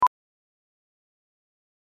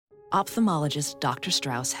Ophthalmologist Dr.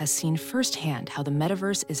 Strauss has seen firsthand how the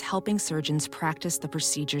metaverse is helping surgeons practice the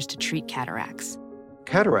procedures to treat cataracts.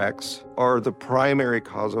 Cataracts are the primary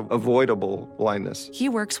cause of avoidable blindness. He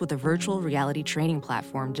works with a virtual reality training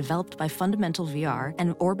platform developed by Fundamental VR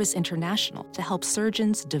and Orbis International to help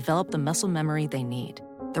surgeons develop the muscle memory they need.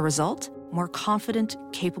 The result? More confident,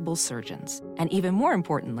 capable surgeons. And even more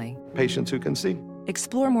importantly, Patients who can see.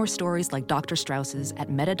 explore more stories like Dr. Strauss's at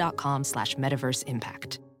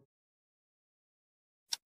meta.com/metaverseimpact.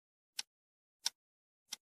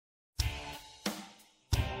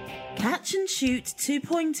 Catch and Shoot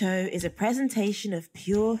 2.0 is a presentation of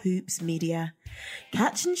Pure Hoops Media.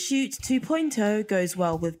 Catch and Shoot 2.0 goes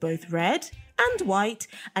well with both red and white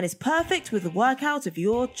and is perfect with the workout of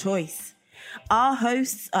your choice. Our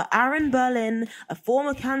hosts are Aaron Berlin, a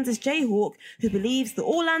former Kansas Jayhawk who believes the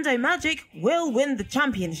Orlando Magic will win the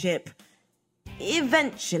championship.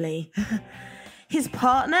 Eventually. His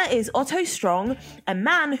partner is Otto Strong, a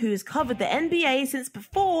man who has covered the NBA since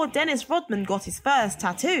before Dennis Rodman got his first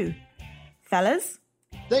tattoo. Fellas?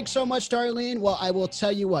 Thanks so much, Darlene. Well, I will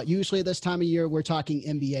tell you what, usually this time of year, we're talking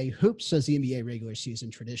NBA hoops as the NBA regular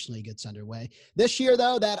season traditionally gets underway. This year,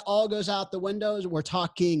 though, that all goes out the windows. We're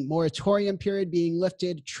talking moratorium period being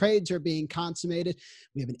lifted. Trades are being consummated.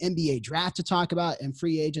 We have an NBA draft to talk about, and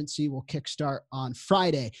free agency will kickstart on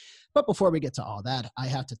Friday. But before we get to all that, I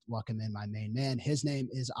have to welcome in my main man. His name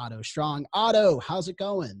is Otto Strong. Otto, how's it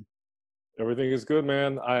going? Everything is good,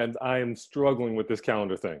 man. I am struggling with this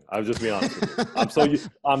calendar thing. I'll just be honest with you.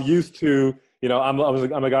 I'm used to,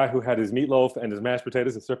 I'm a guy who had his meatloaf and his mashed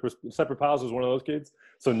potatoes in separate piles. Was one of those kids.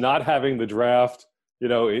 So not having the draft,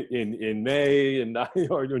 in May and not,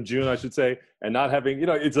 or in June, I should say, and not having,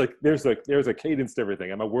 it's like there's a cadence to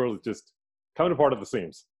everything, and my world is just coming apart at the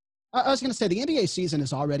seams. I was going to say the NBA season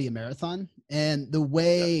is already a marathon, and the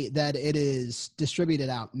way that it is distributed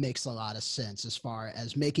out makes a lot of sense as far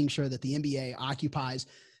as making sure that the NBA occupies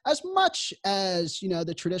as much as,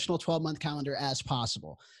 the traditional 12-month calendar as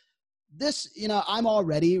possible. This, I'm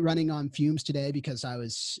already running on fumes today because I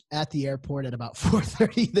was at the airport at about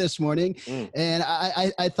 4:30 this morning. And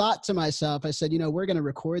I thought to myself, I said, we're going to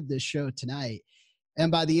record this show tonight.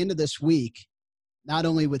 And by the end of this week, not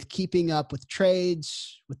only with keeping up with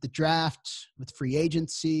trades, with the draft, with free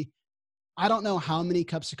agency, I don't know how many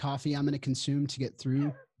cups of coffee I'm going to consume to get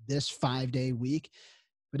through this 5-day week,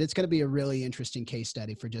 but it's going to be a really interesting case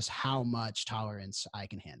study for just how much tolerance I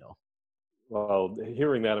can handle. Well,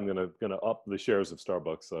 hearing that, I'm gonna up the shares of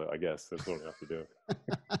Starbucks. I guess that's what I have to do.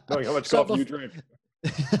 Knowing how much coffee you drink.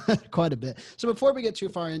 Quite a bit. So before we get too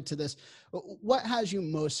far into this, what has you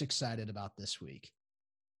most excited about this week?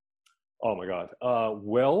 Oh my God.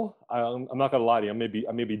 Well, I'm not gonna lie to you.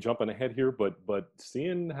 I may be jumping ahead here, but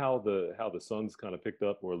seeing how the Suns kind of picked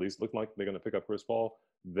up, or at least look like they're gonna pick up Chris Paul,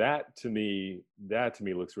 that to me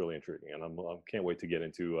looks really intriguing, and I can't wait to get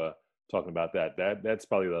into talking about that. That's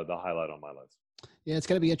probably the highlight on my list. Yeah, it's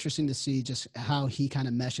going to be interesting to see just how he kind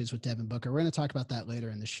of meshes with Devin Booker. We're going to talk about that later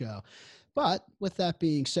in the show. But with that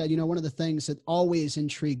being said, one of the things that always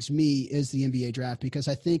intrigues me is the NBA draft, because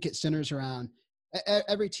I think it centers around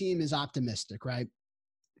every team is optimistic, right?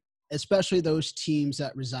 Especially those teams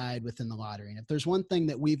that reside within the lottery. And if there's one thing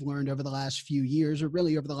that we've learned over the last few years, or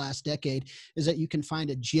really over the last decade, is that you can find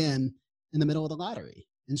a gem in the middle of the lottery.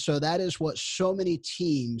 And so that is what so many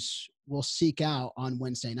teams will seek out on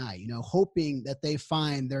Wednesday night, hoping that they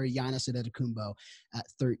find their Giannis Antetokounmpo at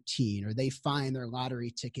 13, or they find their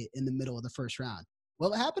lottery ticket in the middle of the first round.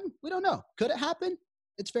 Will it happen? We don't know. Could it happen?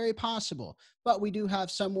 It's very possible. But we do have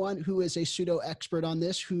someone who is a pseudo expert on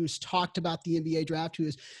this, who's talked about the NBA draft, who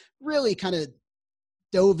is really kind of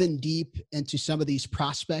dove in deep into some of these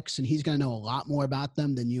prospects, and he's going to know a lot more about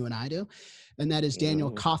them than you and I do. And that is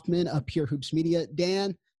Daniel Kaufman of Pure Hoops Media.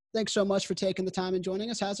 Dan, thanks so much for taking the time and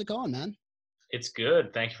joining us. How's it going, man? It's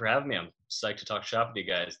good. Thank you for having me. I'm psyched to talk shop with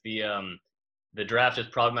you guys. The draft is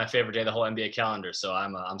probably my favorite day of the whole NBA calendar, so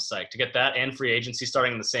I'm psyched to get that and free agency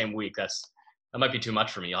starting in the same week. That might be too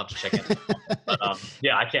much for me. I'll have to check in. But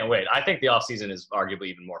yeah, I can't wait. I think the off season is arguably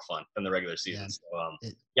even more fun than the regular season. Yeah. So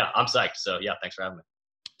yeah, I'm psyched. So yeah, thanks for having me.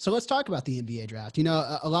 So let's talk about the NBA draft.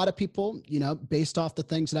 A lot of people, based off the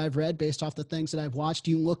things that I've read, based off the things that I've watched,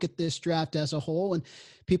 you look at this draft as a whole, and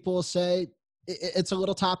people will say it's a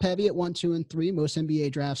little top heavy at 1, 2, and 3. Most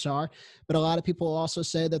NBA drafts are, but a lot of people also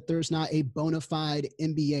say that there's not a bona fide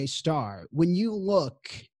NBA star. When you look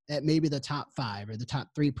at maybe the top 5 or the top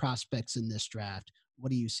 3 prospects in this draft, what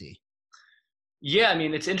do you see? Yeah, I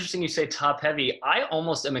mean, it's interesting you say top heavy. I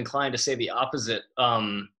almost am inclined to say the opposite.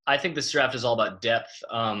 I think this draft is all about depth.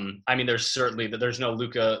 I mean, there's no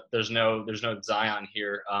Luka, there's no Zion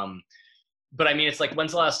here. but I mean, it's like,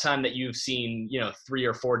 when's the last time that you've seen, 3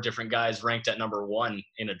 or 4 different guys ranked at number 1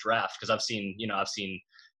 in a draft? Because I've seen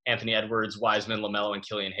Anthony Edwards, Wiseman, LaMelo, and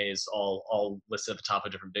Killian Hayes all listed at the top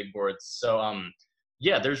of different big boards. So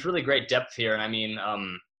yeah, there's really great depth here, and I mean,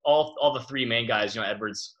 all the 3 main guys,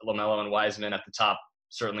 Edwards, LaMelo, and Wiseman at the top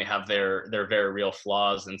certainly have their very real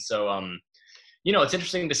flaws, and so it's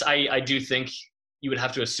interesting. I do think you would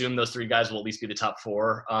have to assume those 3 guys will at least be the top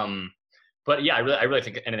 4. But yeah, I really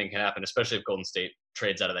think anything can happen, especially if Golden State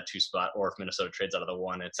trades out of that 2 spot, or if Minnesota trades out of the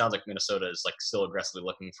 1. It sounds like Minnesota is like still aggressively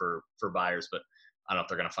looking for buyers, but I don't know if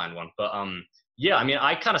they're going to find one. But yeah, I mean,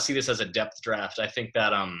 I kind of see this as a depth draft. I think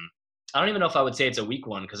that I don't even know if I would say it's a weak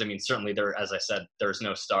one, because I mean, certainly as I said, there's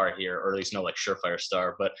no star here, or at least no like surefire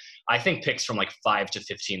star. But I think picks from like 5 to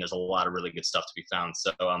 15, there's a lot of really good stuff to be found.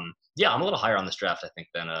 So yeah, I'm a little higher on this draft, I think,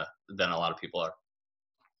 than a lot of people are.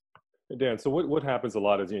 Dan, so what happens a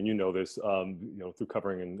lot is, and this, through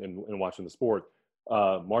covering and watching the sport,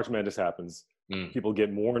 March Madness happens. People get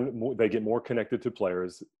they get more connected to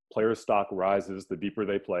players. Players' stock rises the deeper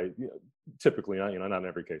they play. Typically, not in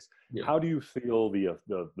every case. Yeah. How do you feel the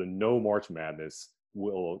no March Madness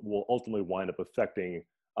will ultimately wind up affecting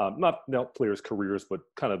not players' careers, but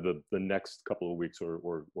kind of the next couple of weeks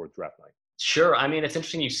or draft night? Sure. I mean, it's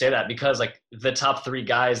interesting you say that, because like the top 3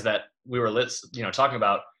 guys that we were talking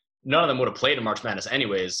about, none of them would have played in March Madness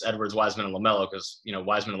anyways, Edwards, Wiseman, and LaMelo, because,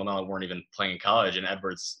 Wiseman and LaMelo weren't even playing in college, and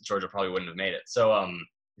Edwards, Georgia probably wouldn't have made it. So, at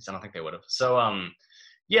least I don't think they would have. So,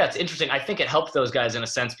 yeah, it's interesting. I think it helped those guys in a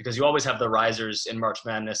sense, because you always have the risers in March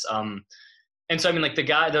Madness. And so, I mean, like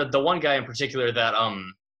the one guy in particular that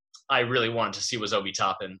I really wanted to see was Obi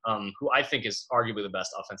Toppin, who I think is arguably the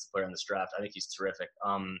best offensive player in this draft. I think he's terrific.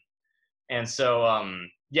 And so,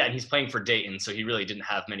 yeah, and he's playing for Dayton, so he really didn't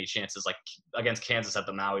have many chances. Like against Kansas at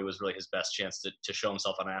the Maui was really his best chance to show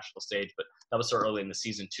himself on a national stage. But that was so early in the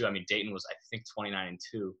season too. I mean, Dayton was, I think,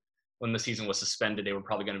 29-2 when the season was suspended. They were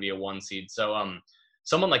probably going to be a 1 seed. So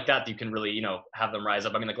someone like that you can really, have them rise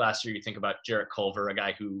up. I mean, like last year, you think about Jarrett Culver, a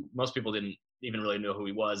guy who most people didn't even really know who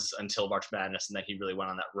he was until March Madness, and then he really went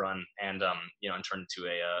on that run and and turned into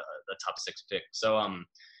a top 6 pick. So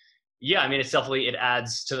yeah, I mean, it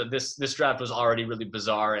adds to this draft was already really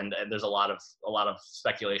bizarre, and there's a lot of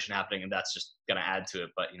speculation happening, and that's just going to add to it.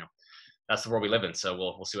 But that's the world we live in, so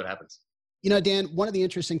we'll see what happens. Dan, one of the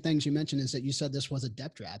interesting things you mentioned is that you said this was a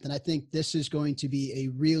depth draft, and I think this is going to be a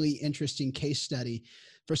really interesting case study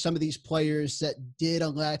for some of these players that did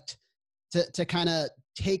elect to kind of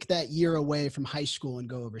take that year away from high school and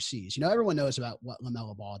go overseas. Everyone knows about what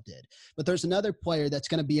LaMelo Ball did, but there's another player that's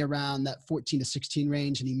going to be around that 14 to 16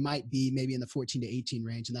 range, and he might be maybe in the 14 to 18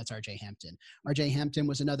 range, and that's RJ Hampton. RJ Hampton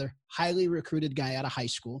was another highly recruited guy out of high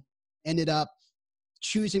school, ended up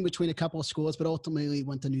choosing between a couple of schools, but ultimately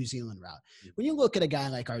went the New Zealand route. When you look at a guy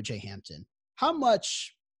like RJ Hampton, how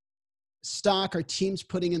much stock are teams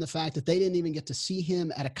putting in the fact that they didn't even get to see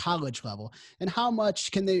him at a college level, and how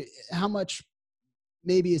much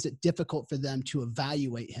maybe is it difficult for them to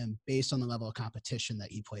evaluate him based on the level of competition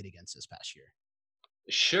that he played against this past year?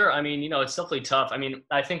 Sure. I mean, it's definitely tough. I mean,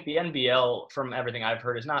 I think the NBL, from everything I've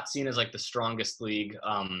heard, is not seen as like the strongest league.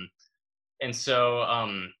 And so,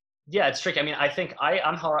 yeah, it's tricky. I mean, I think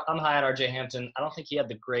I'm high on RJ Hampton. I don't think he had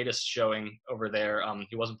the greatest showing over there.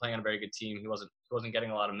 He wasn't playing on a very good team. He wasn't getting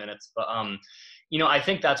a lot of minutes. But I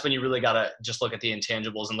think that's when you really got to just look at the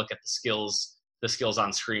intangibles and look at the skills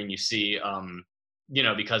on screen. You see,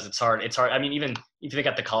 because it's hard. I mean, even if you think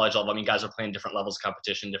at the college level, I mean, guys are playing different levels of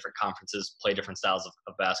competition, different conferences, play different styles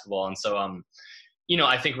of basketball, and so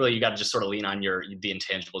I think really you got to just sort of lean on the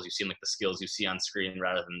intangibles you see, like the skills you see on screen,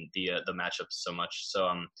 rather than the matchups so much. So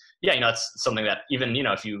yeah, it's something that even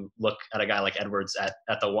if you look at a guy like Edwards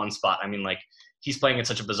at the 1 spot, I mean, like he's playing in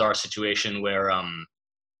such a bizarre situation where I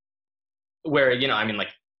mean, like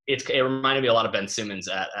it reminded me a lot of Ben Simmons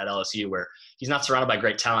at LSU, where he's not surrounded by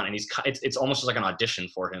great talent, and it's almost just like an audition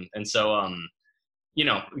for him. And so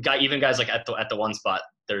even guys like at the 1 spot,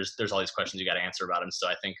 there's all these questions you got to answer about him. So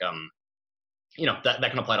I think that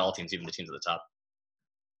can apply to all teams, even the teams at the top.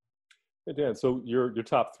 Hey Dan, so your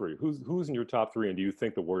top 3. Who's in your top 3, and do you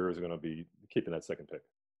think the Warriors are going to be keeping that 2nd pick?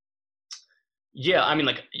 Yeah, I mean,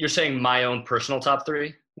 like you're saying, my own personal top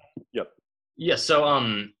 3. Yep. Yeah.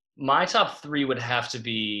 So my top 3 would have to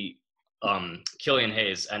be Killian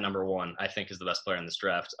Hayes at number 1. I think is the best player in this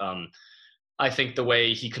draft. I think the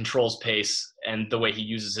way he controls pace and the way he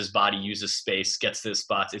uses his body, uses space, gets to his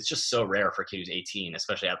spots, it's just so rare for a kid who's 18,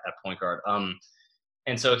 especially at point guard.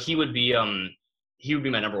 And so he would be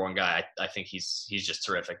my number 1 guy. I think he's just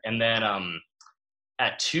terrific. And then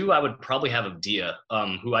at 2, I would probably have Abdia,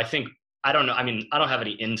 who I think I don't know. I mean, I don't have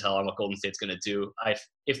any intel on what Golden State's going to do.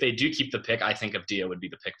 If they do keep the pick, I think Avdia would be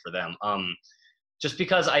the pick for them. Just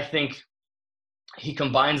because I think he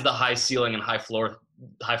combines the high ceiling and high floor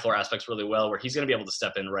aspects really well, where he's going to be able to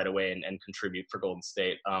step in right away and contribute for Golden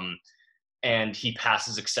State. And he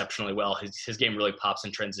passes exceptionally well. His game really pops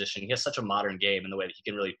in transition. He has such a modern game in the way that he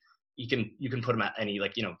can really, you can put him at any,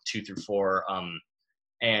 like, 2 through 4.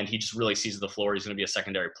 And he just really sees the floor. He's going to be a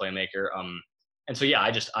secondary playmaker. And so, yeah,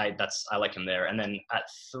 I like him there. And then at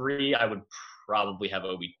 3, I would probably have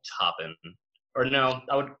Obi Toppin, or no,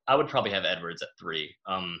 I would probably have Edwards at 3.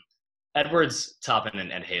 Edwards, Toppin,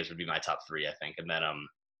 and Hayes would be my top 3, I think. And then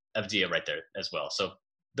Avdia right there as well. So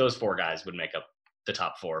those 4 guys would make up the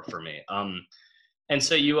top 4 for me. And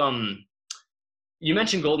so you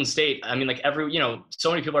mentioned Golden State. I mean, like,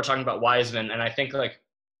 so many people are talking about Wiseman, and I think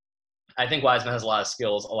Wiseman has a lot of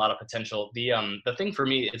skills, a lot of potential. The thing for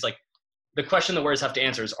me is, like, the question the Warriors have to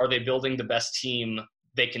answer is, are they building the best team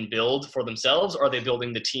they can build for themselves, or are they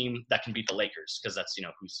building the team that can beat the Lakers? Because that's,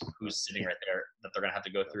 who's sitting right there that they're going to have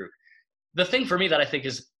to go through. The thing for me that I think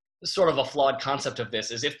is sort of a flawed concept of this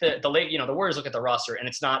is if the Warriors look at the roster, and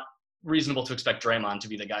it's not reasonable to expect Draymond to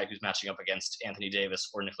be the guy who's matching up against Anthony Davis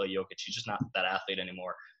or Nikola Jokic. He's just not that athlete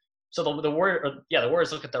anymore. So the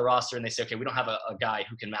Warriors look at their roster and they say, okay, we don't have a guy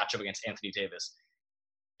who can match up against Anthony Davis.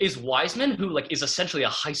 Is Wiseman, who, like, is essentially a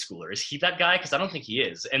high schooler, is he that guy? Because I don't think he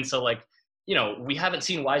is. And so, like, we haven't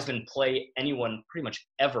seen Wiseman play anyone pretty much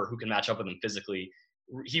ever who can match up with him physically.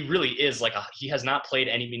 He really is he has not played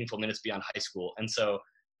any meaningful minutes beyond high school. And so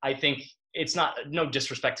I think it's no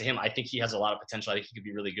disrespect to him. I think he has a lot of potential. I think he could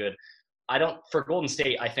be really good. For Golden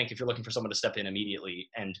State, I think if you're looking for someone to step in immediately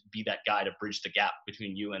and be that guy to bridge the gap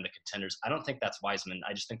between you and the contenders, I don't think that's Wiseman.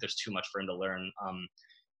 I just think there's too much for him to learn.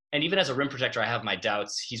 And even as a rim protector, I have my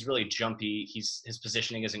doubts. He's really jumpy. His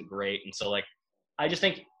positioning isn't great. And so, like, I just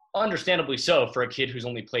think, understandably so, for a kid who's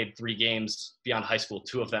only played 3 games beyond high school,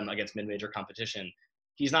 2 of them against mid-major competition,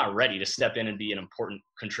 he's not ready to step in and be an important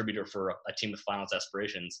contributor for a team with finals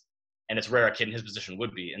aspirations. And it's rare a kid in his position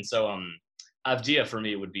would be. And so Avdia for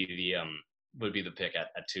me would be the pick at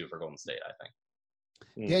 2 for Golden State, I think.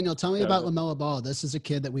 Daniel, tell me about LaMelo Ball. This is a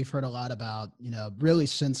kid that we've heard a lot about, really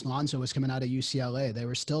since Lonzo was coming out of UCLA. They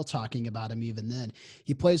were still talking about him even then.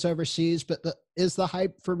 He plays overseas, but is the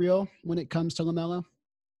hype for real when it comes to LaMelo?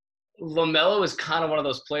 LaMelo is kind of one of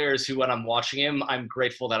those players who, when I'm watching him, I'm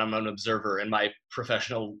grateful that I'm an observer and my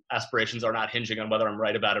professional aspirations are not hinging on whether I'm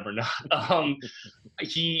right about him or not.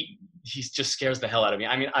 He just scares the hell out of me.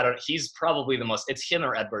 I mean, he's probably it's him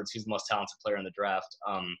or Edwards who's the most talented player in the draft.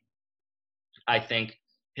 I think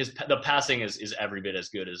the passing is every bit as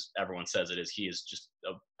good as everyone says it is. He is just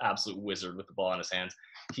an absolute wizard with the ball in his hands.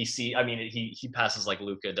 He passes like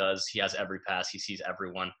Luka does. He has every pass. He sees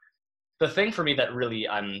everyone. The thing for me that really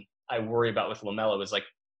I worry about with LaMelo is, like,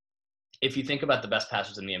 if you think about the best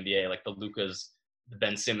passers in the NBA, like the Lukas, the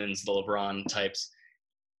Ben Simmons, the LeBron types,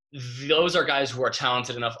 those are guys who are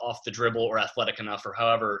talented enough off the dribble or athletic enough, or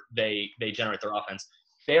however they generate their offense.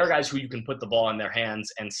 They are guys who you can put the ball in their hands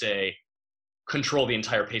and say, control the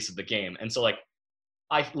entire pace of the game. And so, like,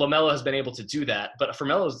 LaMelo has been able to do that, but for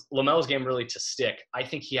LaMelo's game really to stick, I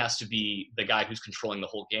think he has to be the guy who's controlling the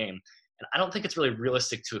whole game. And I don't think it's really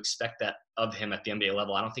realistic to expect that of him at the NBA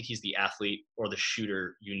level. I don't think he's the athlete or the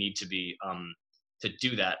shooter you need to be to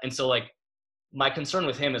do that. And so, like, my concern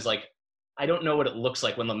with him is, like, I don't know what it looks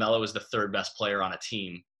like when LaMelo is the 3rd best player on a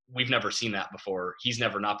team. We've never seen that before. He's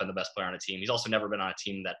never not been the best player on a team. He's also never been on a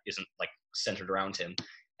team that isn't, like, centered around him.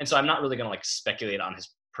 And so I'm not really going to, like, speculate on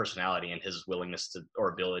his personality and his willingness to or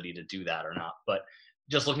ability to do that or not. But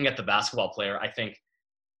just looking at the basketball player, I think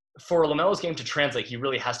for LaMelo's game to translate, he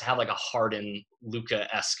really has to have, like, a Harden,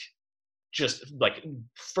 Luka-esque, just, like,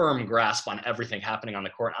 firm grasp on everything happening on the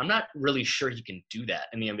court. I'm not really sure he can do that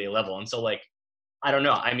in the NBA level. And so, like, I don't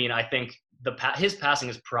know. I mean, I think his passing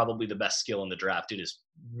is probably the best skill in the draft. It is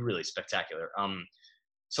really spectacular.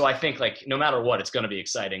 So I think, like, no matter what, it's going to be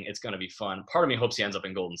exciting. It's going to be fun. Part of me hopes he ends up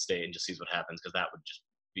in Golden State and just sees what happens, because that would just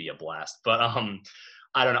be a blast. But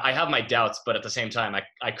I don't know. I have my doubts, but at the same time,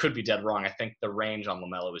 I could be dead wrong. I think the range on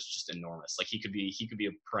LaMelo is just enormous. Like, he could be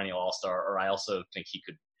a perennial all-star, or I also think he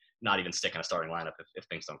could not even stick in a starting lineup if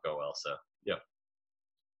things don't go well. So, yeah.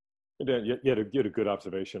 Dan, you had a good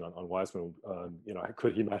observation on Wiseman.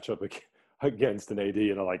 Could he match up against an AD?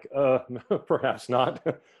 And I'm like, perhaps not.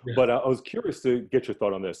 Yeah. But I was curious to get your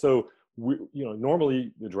thought on this. So,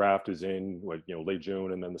 normally the draft is in late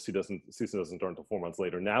June, and then the season doesn't start until 4 months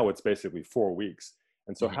later. Now it's basically 4 weeks.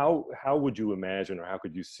 And so, how would you imagine, or how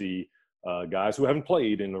could you see guys who haven't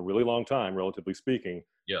played in a really long time, relatively speaking,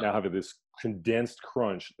 now have this condensed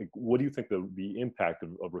crunch. Like, what do you think the impact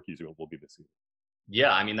of rookies will be this season?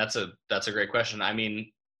 Yeah, I mean, that's a great question. I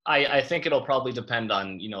mean, I think it'll probably depend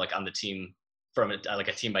on, like on the team from like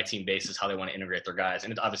a team by team basis, how they want to integrate their guys.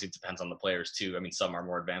 And it obviously depends on the players too. I mean, some are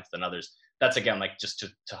more advanced than others. That's again, like just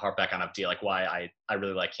to harp back on Abdi, like why I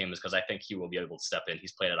really like him is because I think he will be able to step in.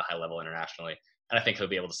 He's played at a high level internationally, and I think he'll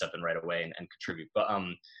be able to step in right away and contribute. But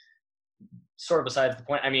sort of besides the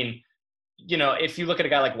point, I mean, if you look at a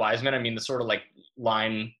guy like Wiseman, I mean, the sort of like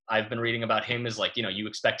line I've been reading about him is like, you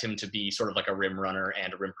expect him to be sort of like a rim runner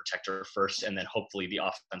and a rim protector first, and then hopefully the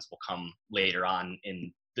offense will come later on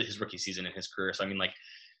in his rookie season in his career. So I mean, like,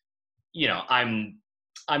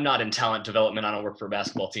 I'm not in talent development. I don't work for a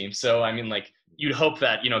basketball team. So I mean, like, you'd hope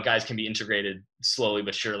that guys can be integrated slowly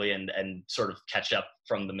but surely and sort of catch up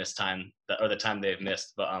from the missed time or the time they've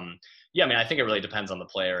missed. But yeah, I mean, I think it really depends on the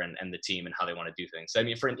player and the team and how they want to do things. So, I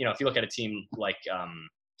mean, if you look at a team like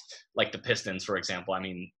the Pistons, for example, I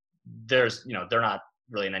mean, they're not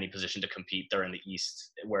really in any position to compete. They're in the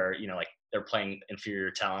East where, like, they're playing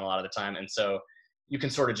inferior talent a lot of the time. And so you can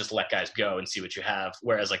sort of just let guys go and see what you have.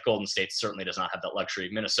 Whereas like Golden State certainly does not have that luxury.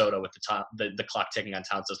 Minnesota with the clock ticking on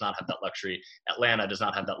Towns does not have that luxury. Atlanta does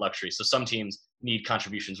not have that luxury. So some teams need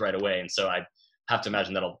contributions right away. And so I have to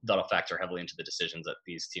imagine that'll factor heavily into the decisions that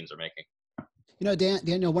these teams are making.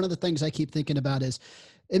 Daniel, one of the things I keep thinking about is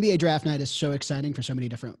NBA draft night is so exciting for so many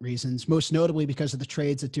different reasons, most notably because of the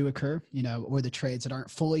trades that do occur, or the trades that aren't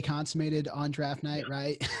fully consummated on draft night,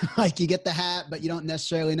 right? Like you get the hat, but you don't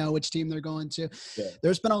necessarily know which team they're going to. Yeah.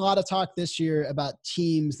 There's been a lot of talk this year about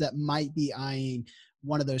teams that might be eyeing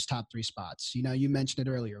one of those top three spots. You mentioned it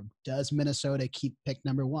earlier. Does Minnesota keep pick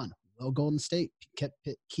number one? Will Golden State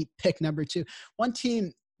keep pick number two? One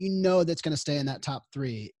team that's going to stay in that top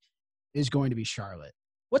three is going to be Charlotte.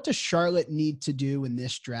 What does Charlotte need to do in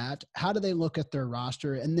this draft? How do they look at their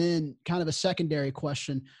roster? And then kind of a secondary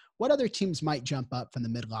question, what other teams might jump up from the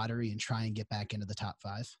mid-lottery and try and get back into the top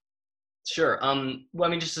five? Sure. Well, I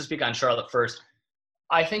mean, just to speak on Charlotte first,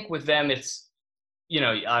 I think with them, it's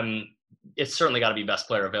certainly got to be best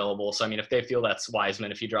player available. So, I mean, if they feel that's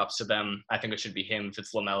Wiseman, if he drops to them, I think it should be him. If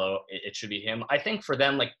it's LaMelo, it should be him. I think for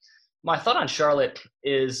them, like, my thought on Charlotte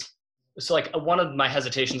is, so like one of my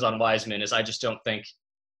hesitations on Wiseman is I just don't think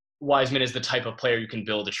Wiseman is the type of player you can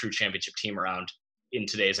build a true championship team around in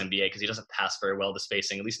today's NBA because he doesn't pass very well. The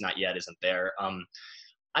spacing, at least not yet, isn't there.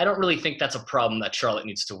 I don't really think that's a problem that Charlotte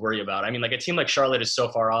needs to worry about. I mean, like a team like Charlotte is so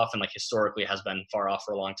far off and like historically has been far off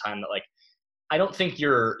for a long time that like, I don't think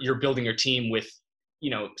you're building your team with,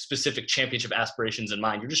 specific championship aspirations in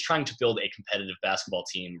mind. You're just trying to build a competitive basketball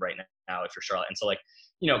team right now if you're Charlotte. And so like,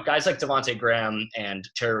 guys like Devontae Graham and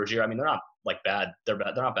Terry Rozier, I mean, they're not like bad. They're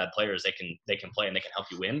not bad players. They can play and they can help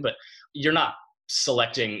you win, but you're not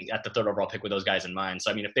selecting at the third overall pick with those guys in mind. So,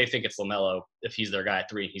 I mean, if they think it's LaMelo, if he's their guy at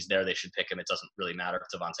 3 and he's there, they should pick him. It doesn't really matter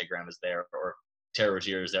if Devontae Graham is there or Terry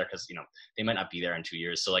Rozier is there because, they might not be there in 2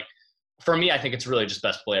 years. So like, for me, I think it's really just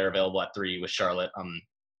best player available at 3 with Charlotte.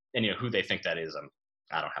 And who they think that is,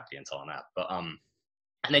 I don't have the intel on that. But and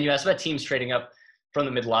then you asked about teams trading up from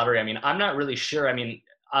the mid lottery. I mean, I'm not really sure. I mean,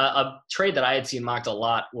 a trade that I had seen mocked a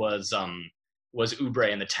lot was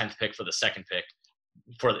Oubre in the 10th pick for the second pick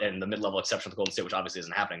in the mid-level exception with Golden State, which obviously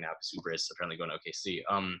isn't happening now because Oubre is apparently going to OKC.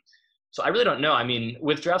 So I really don't know. I mean,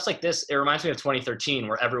 with drafts like this, it reminds me of 2013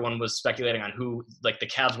 where everyone was speculating on who, like the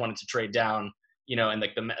Cavs wanted to trade down, and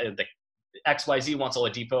like the XYZ wants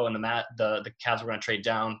Oladipo and the Cavs were going to trade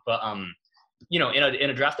down. But, in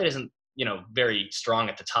a draft that isn't, very strong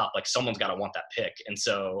at the top, like someone's got to want that pick. And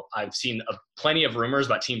so I've seen plenty of rumors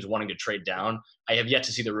about teams wanting to trade down. I have yet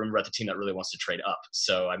to see the rumor about the team that really wants to trade up.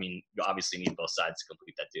 So, I mean, you obviously need both sides to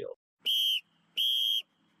complete that deal.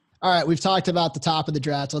 All right, we've talked about the top of the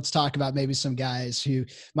draft. Let's talk about maybe some guys who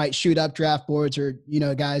might shoot up draft boards or,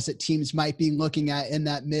 guys that teams might be looking at in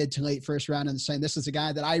that mid to late first round and saying, this is a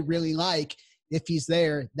guy that I really like. If he's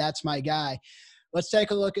there, that's my guy. Let's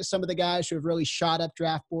take a look at some of the guys who have really shot up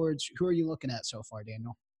draft boards. Who are you looking at so far,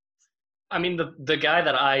 Daniel? I mean, the guy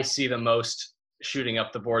that I see the most shooting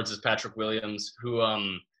up the boards is Patrick Williams, who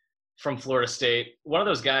from Florida State, one of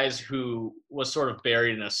those guys who was sort of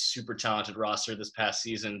buried in a super talented roster this past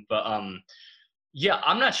season. But yeah,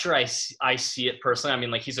 I'm not sure I see it personally. I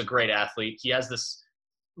mean, like he's a great athlete. He has this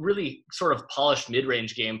really sort of polished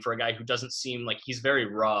mid-range game for a guy who doesn't seem like he's very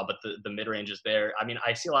raw, but the mid-range is there. I mean,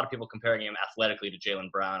 I see a lot of people comparing him athletically to Jaylen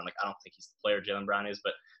Brown. Like, I don't think he's the player Jaylen Brown is,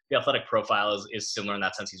 but the athletic profile is similar in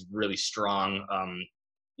that sense. He's really strong.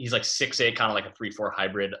 He's like 6'8", kind of like a 3-4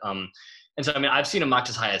 hybrid. And so, I mean, I've seen him mocked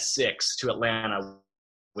as high as 6 to Atlanta,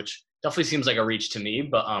 which definitely seems like a reach to me.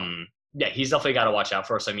 But yeah, he's definitely got to watch out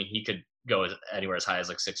for us. I mean, he could go anywhere as high as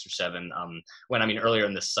like 6 or 7. When I mean earlier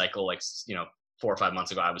in this cycle, like 4 or 5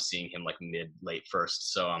 months ago, I was seeing him like late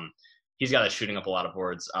first. So he's got us shooting up a lot of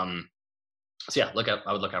boards. So yeah,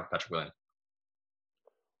 I would look out for Patrick Williams.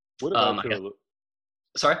 What about Kira Lewis?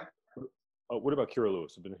 Sorry. What about Kira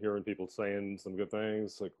Lewis? I've been hearing people saying some good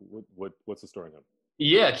things. Like, what's the story on him?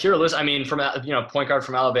 Yeah, Kira Lewis. I mean, from point guard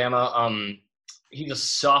from Alabama. He's a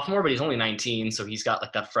sophomore, but he's only 19, so he's got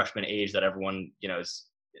like that freshman age that everyone is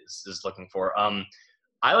looking for.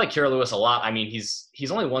 I like Kira Lewis a lot. I mean,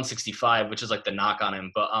 he's only 165, which is like the knock on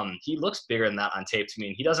him, but he looks bigger than that on tape to me.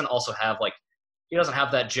 And he doesn't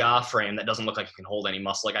have that jaw frame that doesn't look like he can hold any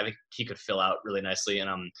muscle. Like I think he could fill out really nicely,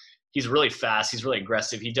 and he's really fast. He's really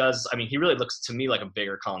aggressive. He really looks to me like a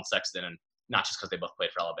bigger Colin Sexton, and not just because they both played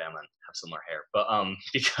for Alabama and have similar hair, but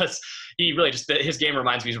because he really his game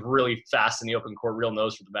reminds me he's really fast in the open court, real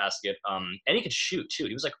nose for the basket, and he could shoot too.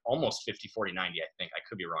 He was like almost 50, 40, 90, I think. I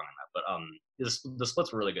could be wrong on that, but the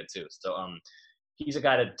splits were really good too. So he's a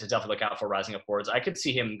guy to definitely look out for rising up boards. I could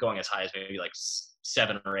see him going as high as maybe like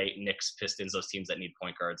 7 or 8, Knicks, Pistons, those teams that need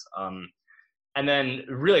point guards. And then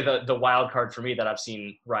really the wild card for me that I've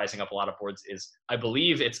seen rising up a lot of boards is, I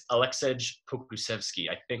believe it's Aleksej Pokusevski,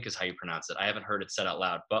 I think is how you pronounce it. I haven't heard it said out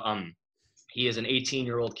loud, but he is an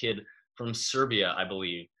 18-year-old kid from Serbia, I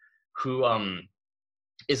believe, who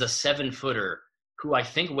is a 7-footer who I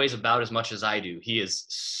think weighs about as much as I do. He is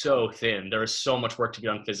so thin. There is so much work to be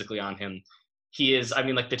done physically on him. He is, I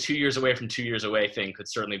mean, like the 2 years away from 2 years away thing could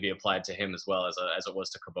certainly be applied to him as well as it was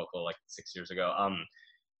to Caboclo like 6 years ago.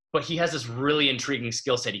 But he has this really intriguing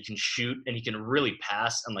skill set. He can shoot and he can really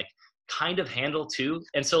pass and like kind of handle too.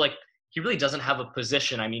 And so like he really doesn't have a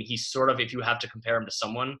position. I mean, he's sort of, if you have to compare him to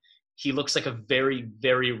someone, he looks like a very,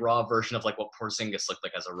 very raw version of like what Porzingis looked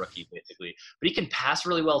like as a rookie, basically. But he can pass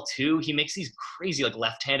really well too. He makes these crazy like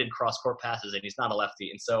left-handed cross-court passes, and he's not a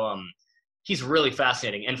lefty. And so he's really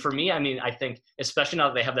fascinating. And for me, I mean, I think especially now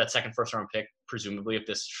that they have that second first-round pick, presumably if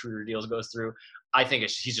this Schroeder deal goes through, I think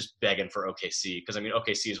he's just begging for OKC, because I mean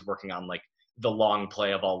OKC is working on like the long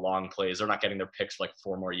play of all long plays. They're not getting their picks for like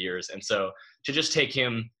 4 more years, and so to just take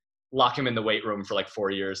him, lock him in the weight room for like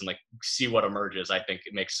 4 years and like see what emerges, I think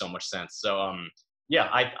it makes so much sense. So yeah,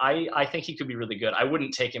 I think he could be really good. I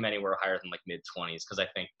wouldn't take him anywhere higher than like mid-20s because I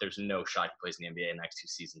think there's no shot he plays in the NBA in the next 2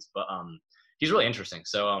 seasons. But he's really interesting.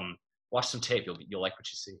 So watch some tape. You'll like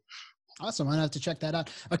what you see. Awesome. I'm going to have to check that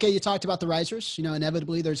out. Okay. You talked about the risers.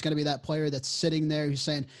 Inevitably there's going to be that player that's sitting there who's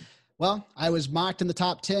saying, well, I was mocked in the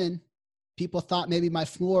top 10. People thought maybe my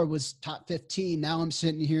floor was top 15. Now I'm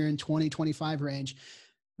sitting here in 20, 25 range.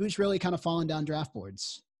 Who's really kind of fallen down draft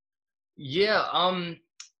boards? Yeah.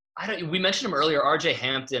 We mentioned him earlier, RJ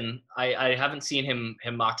Hampton. I haven't seen him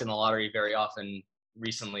mocked in the lottery very often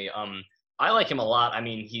recently. I like him a lot. I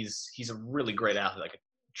mean, he's a really great athlete, like a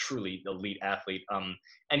truly elite athlete.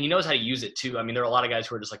 And he knows how to use it too. I mean, there are a lot of guys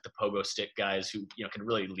who are just like the pogo stick guys who, can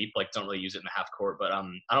really leap, like don't really use it in the half court. But I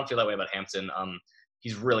don't feel that way about Hampton.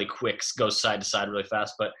 He's really quick, goes side to side really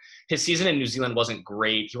fast. But his season in New Zealand wasn't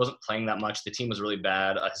great. He wasn't playing that much. The team was really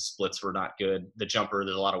bad. His splits were not good. The jumper,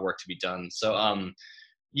 there's a lot of work to be done. So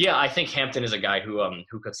yeah, I think Hampton is a guy who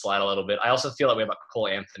could slide a little bit. I also feel that way about Cole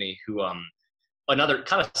Anthony, who another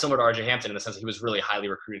kind of similar to RJ Hampton in the sense that he was really highly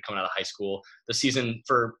recruited coming out of high school. The season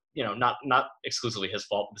for, not exclusively his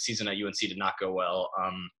fault, but the season at UNC did not go well.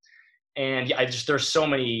 And yeah, there's so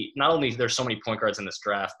many, not only there's so many point guards in this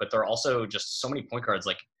draft, but there are also just so many point guards.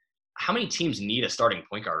 Like how many teams need a starting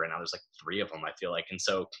point guard right now? There's like 3 of them, I feel like. And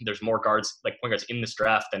so there's more guards, like point guards in this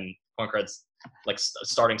draft than point guards, like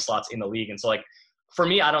starting slots in the league. And so like, for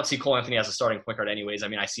me, I don't see Cole Anthony as a starting point guard anyways. I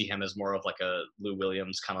mean, I see him as more of like a Lou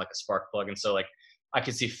Williams, kind of like a spark plug. And so like, I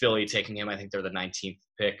could see Philly taking him. I think they're the 19th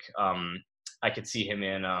pick. I could see him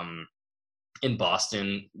in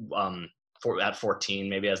Boston at 14,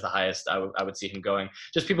 maybe as the highest. I would see him going.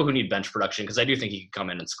 Just people who need bench production, because I do think he could come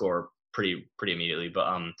in and score pretty immediately. But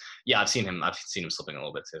yeah, I've seen him slipping a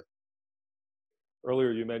little bit too.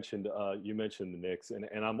 Earlier, you mentioned the Knicks,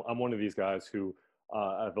 and I'm one of these guys who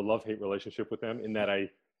I have a love-hate relationship with them in that I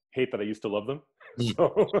hate that I used to love them.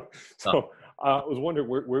 So I was wondering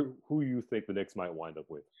who you think the Knicks might wind up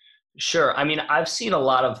with. Sure. I mean, I've seen a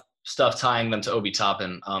lot of stuff tying them to Obi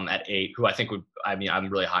Toppin at 8, who I think I'm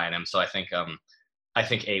really high on him. So I think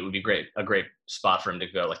 8 would be a great spot for him to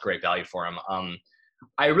go, like great value for him.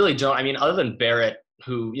 I really don't, I mean, other than Barrett,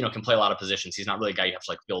 who, can play a lot of positions, he's not really a guy you have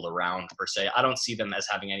to like build around per se. I don't see them as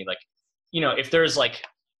having any like, if there's like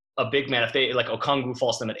a big man, if they like Okongwu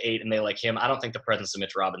falls to them at 8 and they like him, I don't think the presence of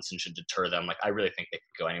Mitch Robinson should deter them. Like I really think they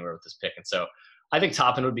could go anywhere with this pick. And so I think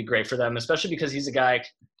Toppin would be great for them, especially because he's a guy,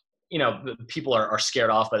 people are scared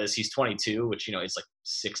off by this. He's 22, which, is like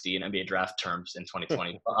 60 in NBA draft terms in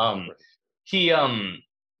 2020.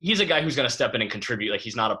 He's a guy who's going to step in and contribute. Like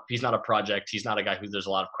he's not a project. He's not a guy who there's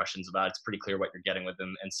a lot of questions about. It's pretty clear what you're getting with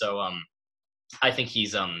him. And so I think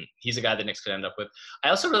he's a guy the Knicks could end up with. I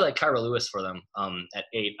also really like Kyra Lewis for them at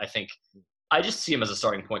 8. I think I just see him as a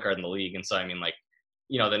starting point guard in the league. And so, I mean, like,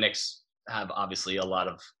 the Knicks have obviously a lot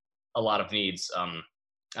of needs.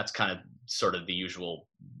 That's kind of sort of the usual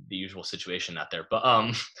situation out there.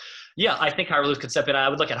 But yeah, I think Kyra Lewis could step in. I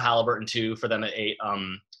would look at Halliburton too for them at 8.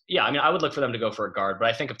 Yeah, I mean, I would look for them to go for a guard, but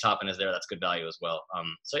I think if Toppin is there, that's good value as well.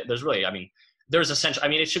 So there's really,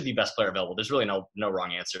 it should be best player available. There's really no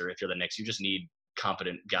wrong answer if you're the Knicks. You just need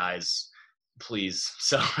competent guys, please.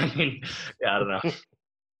 So, I mean, yeah, I don't know.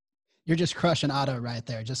 You're just crushing Otto right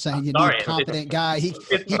there. Just saying you need a competent guy. He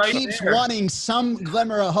right keeps there. wanting some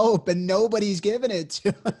glimmer of hope, and nobody's giving it to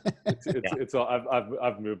him. It's all.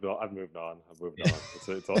 I've moved on.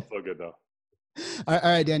 It's all so good though. All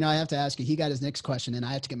right, Daniel. I have to ask you. He got his next question, and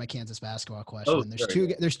I have to get my Kansas basketball question. Oh, and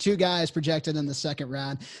there's two guys projected in the second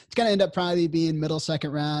round. It's going to end up probably being middle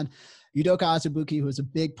second round. Udoka Azubuike, who was a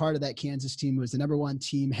big part of that Kansas team, who was the number 1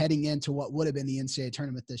 team heading into what would have been the NCAA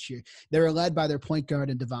tournament this year. They were led by their point guard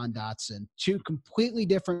and Devon Dotson. 2 completely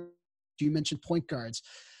different, you mentioned point guards.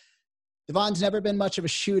 Devon's never been much of a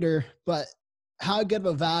shooter, but how good of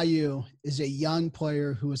a value is a young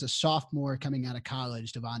player who is a sophomore coming out of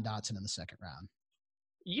college, Devon Dotson, in the second round?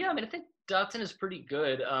 Yeah, I mean, I think Dotson is pretty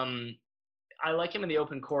good. I like him in the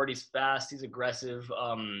open court. He's fast. He's aggressive.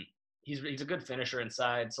 He's a good finisher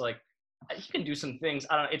inside. So, like, he can do some things.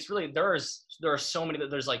 I don't know. It's really there are so many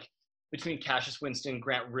that there's like between Cassius Winston,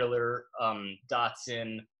 Grant Riller,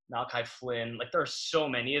 Dotson, Malachi Flynn. Like there are so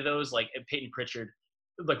many of those. Like Peyton Pritchard,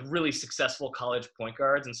 like really successful college point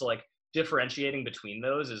guards, and so like differentiating between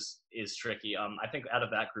those is tricky. I think out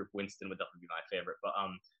of that group, Winston would definitely be my favorite. But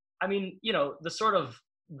I mean,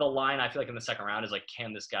 the line I feel like in the second round is like,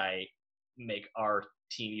 can this guy make our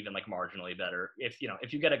team even like marginally better? If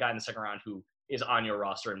you get a guy in the second round who is on your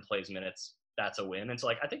roster and plays minutes, that's a win. And so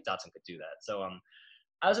like I think Dotson could do that. So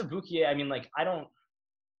as a Bukier, I mean, like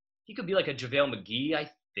he could be like a JaVale McGee, I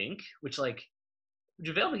think, which like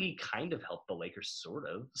JaVale McGee kind of helped the Lakers sort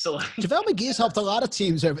of. So like, JaVale McGee's helped a lot of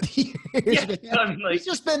teams over the years. Yeah, I mean, like, he's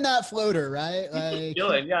just been that floater, right? Like,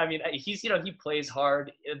 yeah, I mean, he's he plays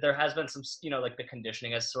hard. There has been some like the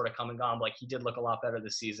conditioning has sort of come and gone. But, like he did look a lot better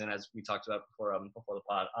this season, as we talked about before the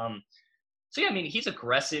pod. So yeah, I mean, he's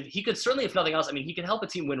aggressive. He could certainly, if nothing else, I mean, he can help a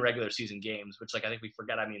team win regular season games, which like I think we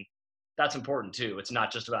forget. I mean, that's important too. It's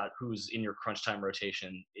not just about who's in your crunch time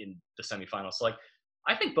rotation in the semifinals. So like,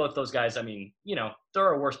 I think both those guys. I mean, there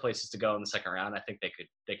are worse places to go in the second round. I think they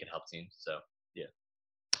could help teams. So yeah,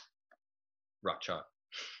 rock chalk.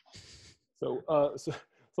 So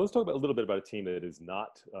let's talk about a little bit about a team that is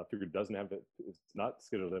not it's not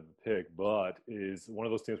scheduled to have a pick, but is one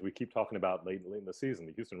of those teams we keep talking about late in the season,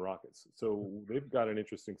 the Houston Rockets. So they've got an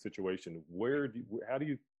interesting situation. How do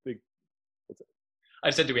you think? I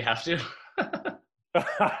said, do we have to?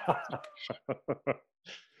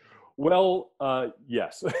 Well,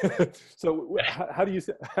 yes. So how do you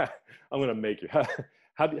see? I'm going to make you.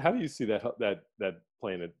 How do you see that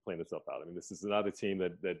playing itself out? I mean, this is not a team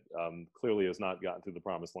that clearly has not gotten to the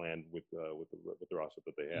promised land with the roster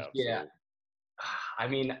that they have. Yeah. So. I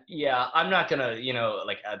mean, yeah, I'm not gonna,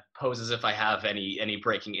 like pose as if I have any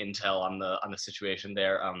breaking intel on the situation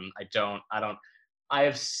there. I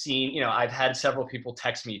have seen, I've had several people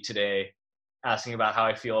text me today asking about how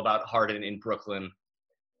I feel about Harden in Brooklyn.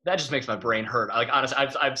 That just makes my brain hurt. Like, honestly,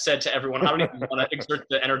 I've said to everyone, I don't even want to exert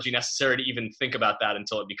the energy necessary to even think about that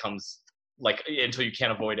until you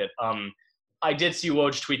can't avoid it. I did see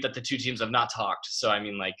Woj tweet that the two teams have not talked. So, I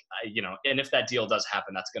mean, like, and if that deal does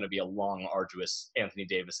happen, that's going to be a long, arduous Anthony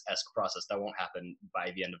Davis-esque process that won't happen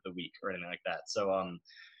by the end of the week or anything like that. So,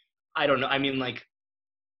 I don't know. I mean, like,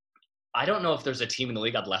 I don't know if there's a team in the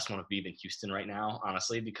league I'd less want to be than Houston right now,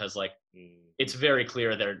 honestly, because, like, it's very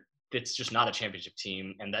clear it's just not a championship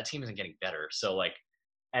team, and that team isn't getting better. So, like,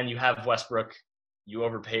 and you have Westbrook, you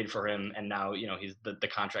overpaid for him, and now, he's the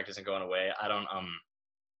contract isn't going away. I don't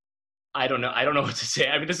know. I don't know what to say.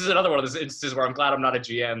 I mean, this is another one of those instances where I'm glad I'm not a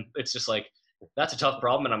GM. It's just like, that's a tough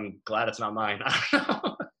problem, and I'm glad it's not mine. I don't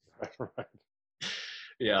know. Right.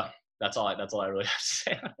 Yeah, that's all I really have to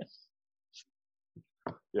say.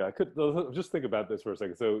 Yeah, I could just think about this for a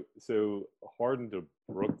second. So Harden to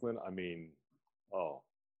Brooklyn. I mean,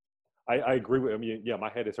 I agree with. I mean, yeah, my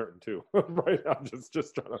head is hurting too. Right, I'm just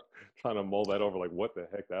trying to mull that over. Like, what the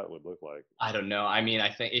heck that would look like. I don't know. I mean,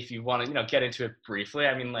 I think if you want to, get into it briefly.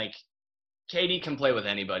 I mean, like, KD can play with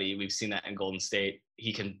anybody. We've seen that in Golden State.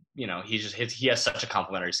 He can, he has such a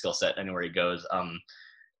complementary skill set anywhere he goes.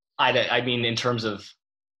 I mean, in terms of,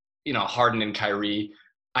 Harden and Kyrie,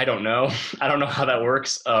 I don't know. I don't know how that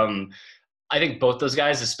works. I think both those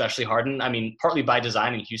guys, especially Harden, I mean, partly by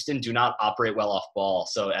design in Houston, do not operate well off ball.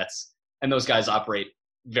 And those guys operate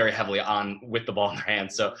very heavily with the ball in their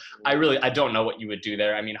hands. So I don't know what you would do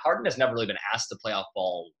there. I mean, Harden has never really been asked to play off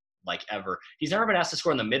ball like ever. He's never been asked to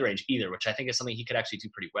score in the mid-range either, which I think is something he could actually do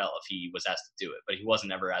pretty well if he was asked to do it. But he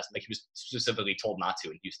wasn't ever asked. Like, he was specifically told not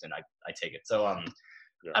to in Houston. I take it. So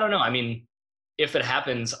I don't know. I mean, if it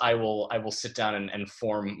happens, I will sit down and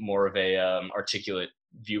form more of a articulate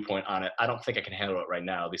viewpoint on it. I don't think I can handle it right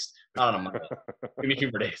now, at least not on a Monday. Give me a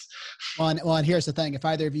few more days. Well, and here's the thing. If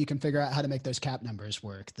either of you can figure out how to make those cap numbers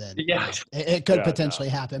work, then yeah, it could potentially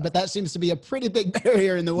happen. But that seems to be a pretty big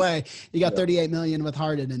barrier in the way. You got $38 million with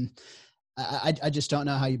Harden, and I just don't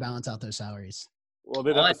know how you balance out those salaries. Well,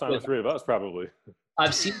 they'd have to sign the three of us, probably.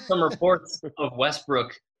 I've seen some reports of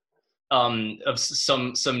Westbrook, of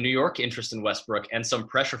some New York interest in Westbrook, and some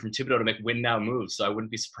pressure from Thibodeau to make win now moves. So I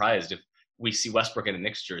wouldn't be surprised if we see Westbrook in a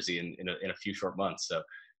Knicks jersey in a few short months. So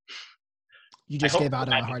you just gave out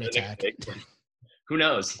a heart attack. Who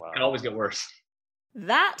knows? Wow. It can always get worse.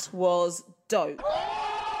 That was dope.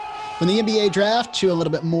 From the NBA draft to a little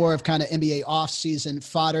bit more of kind of NBA offseason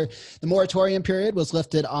fodder, the moratorium period was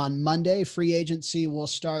lifted on Monday. Free agency will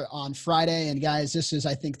start on Friday. And guys, this is,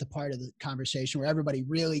 I think, the part of the conversation where everybody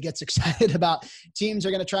really gets excited about teams are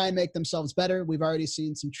going to try and make themselves better. We've already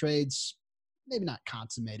seen some trades, maybe not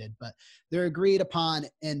consummated, but they're agreed upon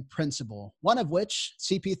in principle, one of which,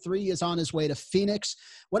 CP3, is on his way to Phoenix.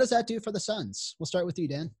 What does that do for the Suns? We'll start with you,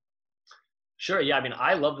 Dan. Sure. Yeah. I mean,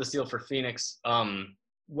 I love this deal for Phoenix.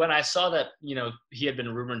 When I saw that, he had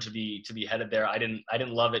been rumored to be headed there, I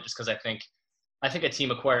didn't love it, just because I think a team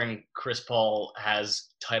acquiring Chris Paul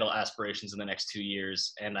has title aspirations in the next 2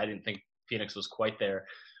 years, and I didn't think Phoenix was quite there.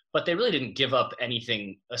 But they really didn't give up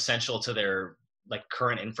anything essential to their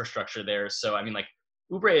current infrastructure there. So I mean,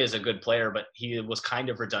 Oubre is a good player, but he was kind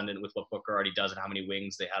of redundant with what Booker already does and how many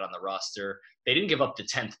wings they had on the roster. They didn't give up the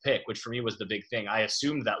 10th pick, which for me was the big thing. I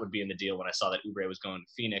assumed that would be in the deal when I saw that Oubre was going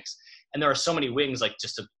to Phoenix. And there are so many wings,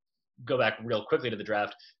 just to go back real quickly to the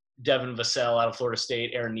draft, Devin Vassell out of Florida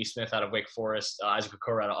State, Aaron Nesmith out of Wake Forest, Isaac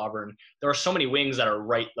Okoro out of Auburn. There are so many wings that are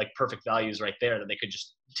perfect values right there that they could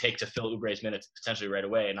just take to fill Oubre's minutes potentially right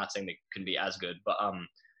away. And not saying they can be as good, but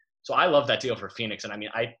so I love that deal for Phoenix. And I mean,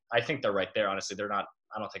 I think they're right there. Honestly, they're not.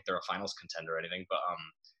 I don't think they're a finals contender or anything, but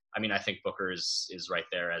I mean, I think Booker is right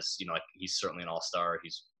there as, he's certainly an all-star.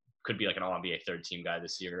 Could be an all-NBA third team guy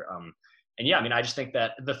this year. And yeah, I mean, I just think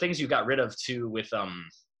that the things you got rid of too with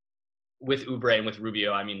Oubre and with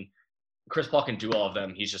Rubio, I mean, Chris Paul can do all of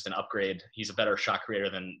them. He's just an upgrade. He's a better shot creator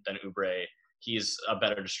than Oubre. He's a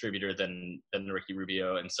better distributor than Ricky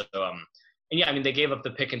Rubio. And so, and yeah, I mean, they gave up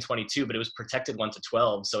the pick in 22, but it was protected 1 to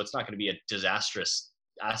 12. So it's not going to be a disastrous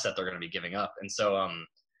asset they're going to be giving up. And so,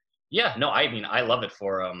 yeah, no, I mean, I love it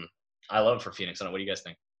for Phoenix. I don't know. What do you guys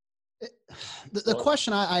think? The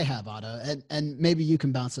question I have, Otto, and maybe you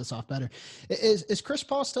can bounce this off better, is Chris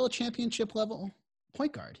Paul still a championship level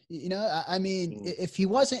point guard? I mean, if he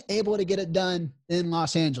wasn't able to get it done in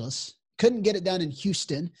Los Angeles, couldn't get it done in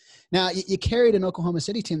Houston. Now, you carried an Oklahoma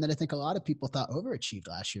City team that I think a lot of people thought overachieved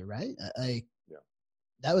last year, right?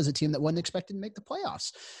 That was a team that wasn't expected to make the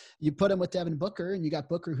playoffs. You put him with Devin Booker, and you got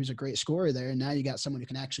Booker, who's a great scorer there, and now you got someone who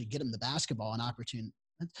can actually get him the basketball and opportunity.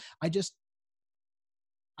 I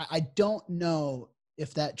don't know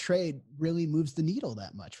if that trade really moves the needle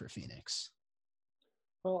that much for Phoenix.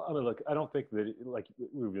 Well, I mean, look, I don't think that, like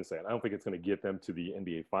we were just saying, I don't think it's going to get them to the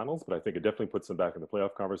NBA Finals, but I think it definitely puts them back in the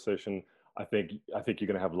playoff conversation. I think you're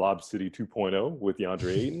going to have Lob City 2.0 with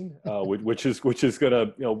DeAndre Ayton, which is going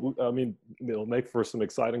to, I mean, it'll make for some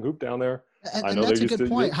exciting hoop down there. And that's a good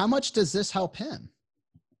point. How much does this help him?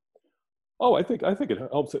 Oh, I think it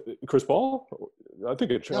helps Chris Paul. I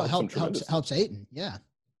think it helps Ayton. Yeah.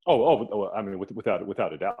 Oh, I mean,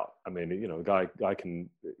 without a doubt. I mean, guy can,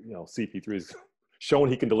 CP3 is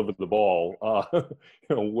showing he can deliver the ball,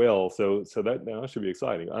 well. So that should be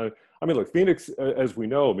exciting. I mean, look, Phoenix, as we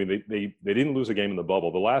know, I mean, they didn't lose a game in the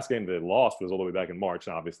bubble. The last game they lost was all the way back in March,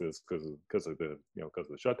 and obviously it's because of the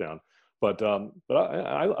shutdown. But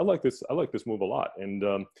I like this. I like this move a lot. And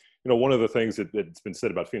one of the things that's been said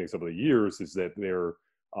about Phoenix over the years is that their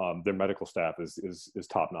medical staff is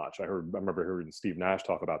top notch. I remember hearing Steve Nash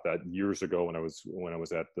talk about that years ago when I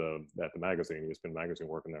was at the magazine, ESPN magazine,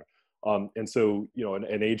 working there. And so,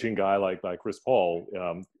 an aging guy like Chris Paul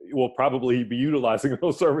will probably be utilizing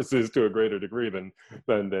those services to a greater degree than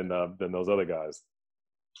those other guys.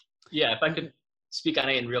 Yeah, if I could speak on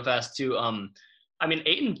Ayton real fast too. I mean,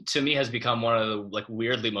 Ayton to me has become one of the like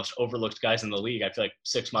weirdly most overlooked guys in the league. I feel like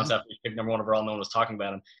 6 months after he picked number one overall, no one was talking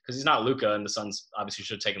about him because he's not Luka, and the Suns obviously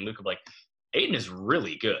should have taken Luka. But like, Ayton is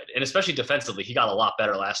really good, and especially defensively, he got a lot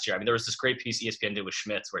better last year. I mean, there was this great piece ESPN did with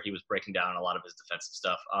Schmitz where he was breaking down a lot of his defensive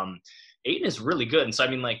stuff. Ayton is really good, and so I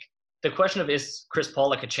mean, like the question of is Chris Paul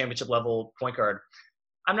like a championship level point guard?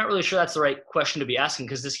 I'm not really sure that's the right question to be asking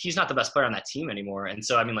because he's not the best player on that team anymore. And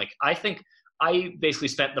so, I mean, like, I think I basically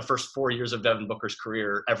spent the first 4 years of Devin Booker's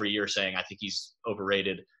career every year saying, I think he's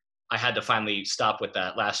overrated. I had to finally stop with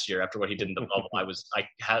that last year after what he did in the bubble. I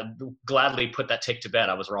had gladly put that take to bed.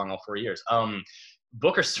 I was wrong all 4 years.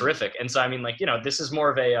 Booker's terrific. And so, I mean, like, you know, this is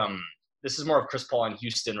more of Chris Paul in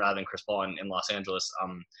Houston rather than Chris Paul in Los Angeles.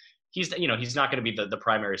 He's not going to be the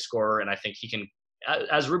primary scorer. And I think he can,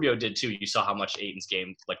 as Rubio did too. You saw how much Ayton's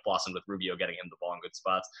game like blossomed with Rubio getting him the ball in good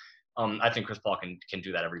spots. I think Chris Paul can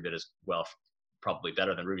do that every bit as well, probably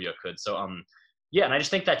better than Rubio could. So yeah, and I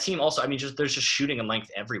just think that team also. I mean, there's just shooting and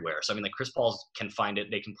length everywhere. So I mean, like Chris Paul can find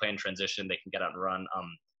it. They can play in transition. They can get out and run.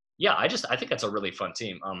 Yeah, I think that's a really fun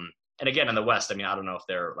team. And again, in the West, I mean, I don't know if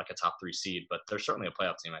they're like a top 3 seed, but they're certainly a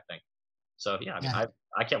playoff team. I think. So yeah, I mean,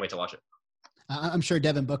 I can't wait to watch it. I'm sure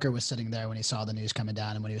Devin Booker was sitting there when he saw the news coming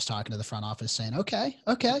down and when he was talking to the front office saying, okay,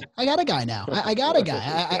 I got a guy now. I got a guy.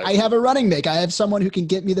 I have a running mate. I have someone who can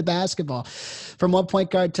get me the basketball from one point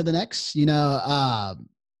guard to the next. You know,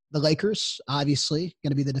 the Lakers, obviously,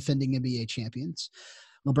 going to be the defending NBA champions.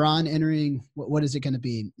 LeBron entering, what is it going to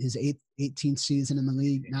be? His 18th season in the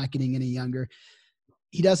league, not getting any younger.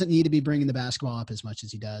 He doesn't need to be bringing the basketball up as much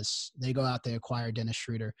as he does. They go out, they acquire Dennis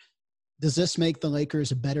Schroeder. Does this make the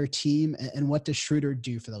Lakers a better team? And what does Schroeder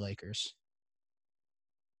do for the Lakers?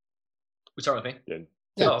 We start with me?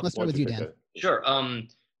 Yeah, let's start with you, Dan. Sure.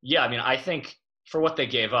 Yeah, I mean, I think for what they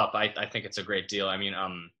gave up, I think it's a great deal. I mean,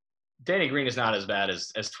 Danny Green is not as bad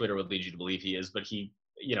as Twitter would lead you to believe he is, but he,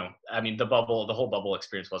 you know, I mean, the whole bubble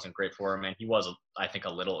experience wasn't great for him, and he was, I think,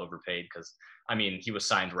 a little overpaid because, I mean, he was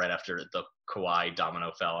signed right after the Kawhi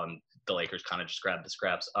domino fell, and the Lakers kind of just grabbed the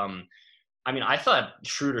scraps. I mean, I thought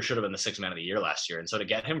Schroeder should have been the 6th man of the year last year. And so to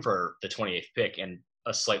get him for the 28th pick and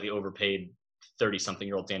a slightly overpaid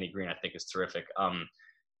 30-something-year-old Danny Green, I think is terrific.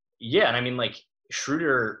 Yeah, and I mean, like,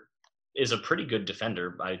 Schroeder is a pretty good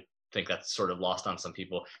defender. I think that's sort of lost on some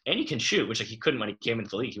people. And he can shoot, which like he couldn't when he came into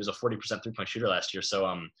the league. He was a 40% three-point shooter last year.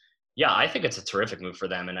 So, yeah, I think it's a terrific move for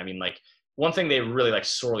them. And I mean, like, one thing they really like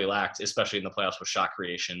sorely lacked, especially in the playoffs, was shot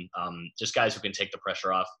creation. Just guys who can take the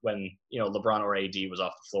pressure off. When, you know, LeBron or AD was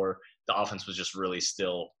off the floor, the offense was just really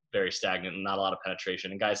still very stagnant and not a lot of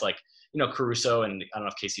penetration. And guys like, you know, Caruso, and I don't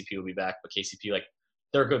know if KCP will be back, but KCP, like,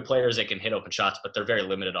 they're good players. They can hit open shots, but they're very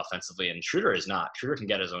limited offensively. And Schroeder is not. Schroeder can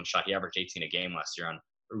get his own shot. He averaged 18 a game last year on a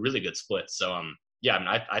really good split. So, yeah, I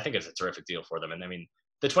mean, I think it's a terrific deal for them. And I mean,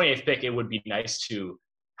 the 28th pick, it would be nice to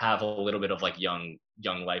have a little bit of like young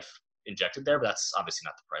life injected there, but that's obviously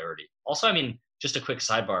not the priority. Also, I mean, just a quick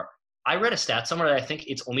sidebar. I read a stat somewhere that I think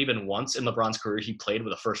it's only been once in LeBron's career he played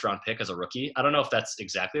with a first-round pick as a rookie. I don't know if that's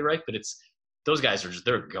exactly right, but it's those guys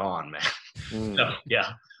they're gone, man. So,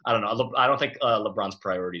 yeah, I don't know. I don't think LeBron's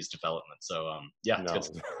priority is development. So, yeah, no. it's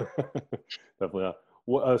good. Definitely not.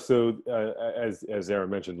 Well, so as Aaron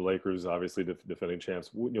mentioned, the Lakers obviously defending champs.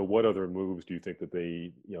 You know, what other moves do you think that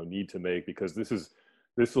they need to make? Because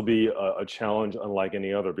this will be a challenge unlike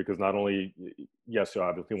any other, because not only, yes, you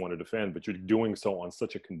obviously want to defend, but you're doing so on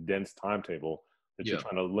such a condensed timetable that you're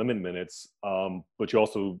trying to limit minutes. But you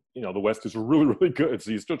also, the West is really, really good.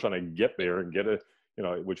 So you're still trying to get there and get it,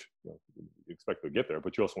 which you expect to get there,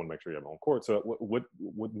 but you also want to make sure you have home court. So what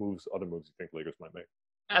other moves do you think Lakers might make?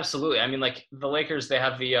 Absolutely. I mean, like the Lakers, they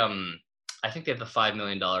have the, I think they have the $5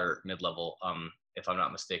 million mid-level, if I'm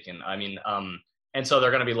not mistaken. I mean, and so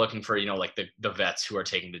they're going to be looking for, like the vets who are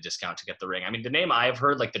taking the discount to get the ring. I mean, the name I've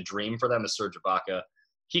heard, like the dream for them is Serge Ibaka.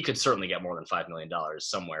 He could certainly get more than $5 million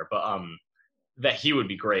somewhere, but that he would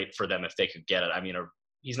be great for them if they could get it. I mean,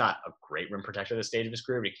 he's not a great rim protector at this stage of his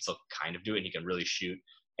career, but he can still kind of do it. And he can really shoot.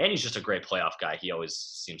 And he's just a great playoff guy. He always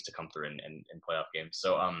seems to come through in playoff games.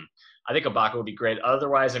 So I think Ibaka would be great.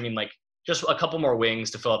 Otherwise, I mean, like just a couple more wings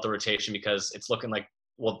to fill out the rotation, because it's looking like,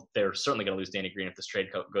 well, they're certainly going to lose Danny Green if this trade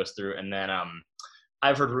goes through. And then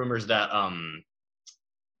I've heard rumors that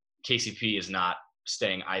KCP is not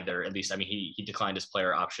staying either. At least, I mean, he declined his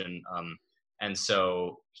player option. And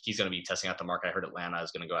so he's going to be testing out the market. I heard Atlanta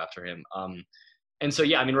is going to go after him. And so,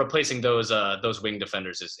 yeah, I mean, replacing those wing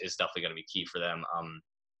defenders is definitely going to be key for them.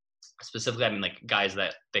 Specifically, I mean, like guys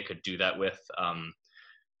that they could do that with.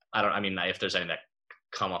 I mean, if there's any that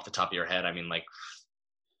come off the top of your head, I mean, like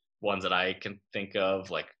ones that I can think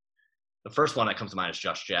of, like the first one that comes to mind is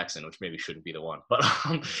Josh Jackson, which maybe shouldn't be the one, but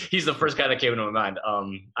he's the first guy that came into my mind.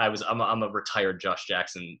 I'm a retired Josh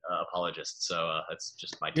Jackson apologist, so that's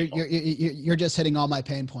just my default. You're just hitting all my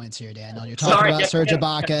pain points here, Daniel. You're talking about Serge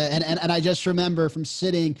Ibaka, and I just remember from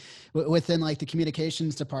sitting within like the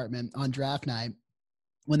communications department on draft night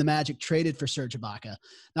when the Magic traded for Serge Ibaka.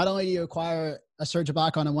 Not only do you acquire a Serge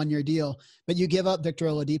Ibaka on a 1-year deal, but you give up Victor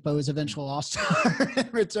Oladipo, his eventual All-Star, in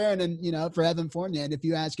return, and for Evan Fournier. And if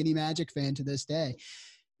you ask any Magic fan to this day,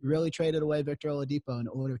 you really traded away Victor Oladipo in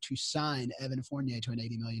order to sign Evan Fournier to an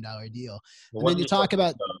 $80 million deal. Well, and then you talk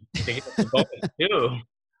about the bonus too.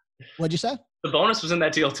 What'd you say? The bonus was in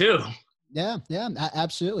that deal too. Yeah,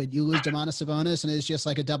 absolutely. You lose Domantas Sabonis, and it's just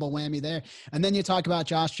like a double whammy there. And then you talk about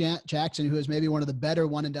Josh Jackson, who is maybe one of the better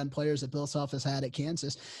one-and-done players that Bill Self has had at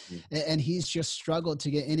Kansas, and he's just struggled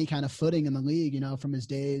to get any kind of footing in the league, from his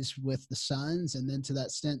days with the Suns and then to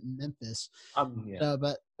that stint in Memphis. So,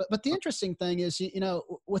 but the interesting thing is,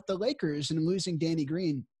 with the Lakers and losing Danny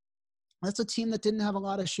Green, that's a team that didn't have a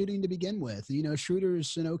lot of shooting to begin with.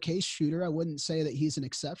 Schroeder's an okay shooter. I wouldn't say that he's an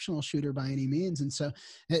exceptional shooter by any means. And so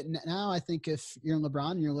now I think if you're in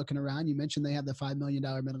LeBron and you're looking around, you mentioned they have the $5 million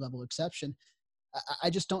mid-level exception.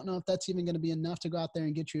 I just don't know if that's even going to be enough to go out there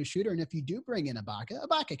and get you a shooter. And if you do bring in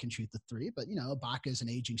Ibaka can shoot the three, but, Ibaka is an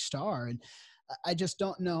aging star. And I just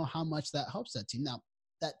don't know how much that helps that team. Now,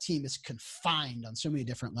 that team is confined on so many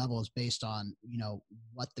different levels based on,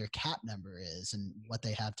 what their cap number is and what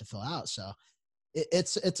they have to fill out. So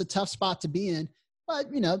it's a tough spot to be in.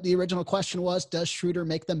 But, the original question was, does Schroeder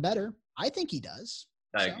make them better? I think he does.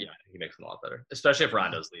 Yeah, he makes them a lot better, especially if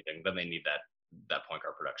Rondo's leaving. Then they need that point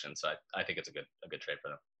guard production. So I think it's a good trade for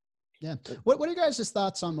them. Yeah. What are your guys'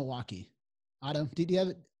 thoughts on Milwaukee? Otto, did you have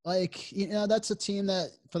that's a team that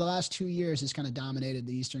for the last 2 years has kind of dominated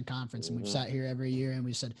the Eastern Conference, and we've sat here every year and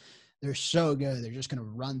we said they're so good, they're just going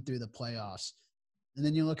to run through the playoffs. And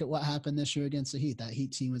then you look at what happened this year against the Heat. That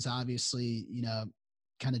Heat team was obviously,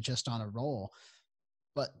 kind of just on a roll,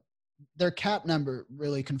 but their cap number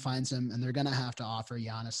really confines them, and they're going to have to offer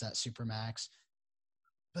Giannis that supermax.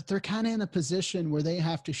 But they're kind of in a position where they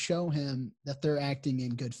have to show him that they're acting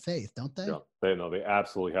in good faith, don't they? Yeah, they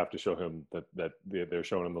absolutely have to show him that they're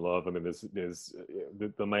showing him the love. I mean,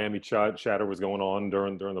 the Miami chatter was going on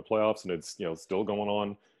during the playoffs, and it's still going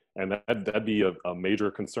on, and that'd be a major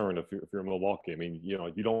concern if you're Milwaukee. I mean, you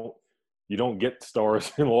don't get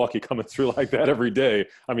stars in Milwaukee coming through like that every day.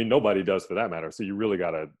 I mean, nobody does for that matter. So you really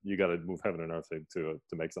gotta move heaven and earth to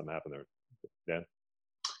make something happen there. Dan?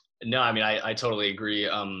 No, I mean, I totally agree.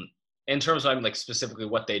 In terms of specifically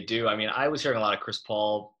what they do, I mean, I was hearing a lot of Chris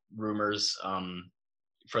Paul rumors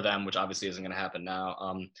for them, which obviously isn't going to happen now.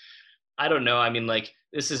 I don't know. I mean,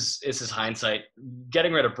 this is hindsight.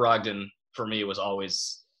 Getting rid of Brogdon for me was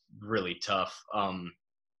always really tough.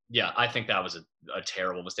 I think that was a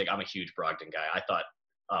terrible mistake. I'm a huge Brogdon guy. I thought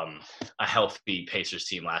a healthy Pacers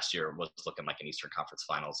team last year was looking like an Eastern Conference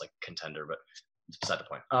Finals contender, but it's beside the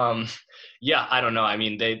point. I don't know. I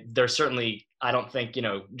mean, they're certainly, I don't think,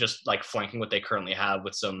 just flanking what they currently have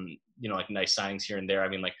with some, nice signings here and there. I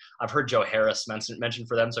mean, I've heard Joe Harris mentioned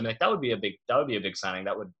for them. So I mean, that would be a big signing.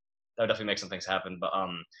 That would definitely make some things happen. But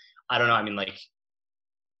I don't know. I mean,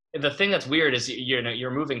 the thing that's weird is,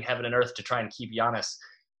 you're moving heaven and earth to try and keep Giannis.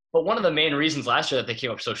 But one of the main reasons last year that they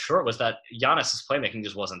came up so short was that Giannis's playmaking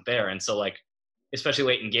just wasn't there. And so especially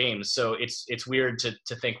late in games. So it's weird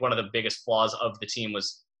to think one of the biggest flaws of the team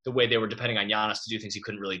was the way they were depending on Giannis to do things he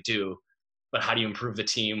couldn't really do. But how do you improve the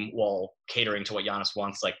team while catering to what Giannis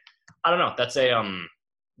wants? I don't know. That's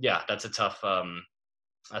a tough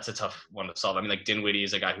one to solve. I mean, Dinwiddie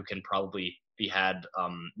is a guy who can probably be had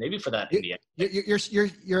maybe for that in the end.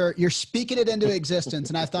 You're speaking it into existence.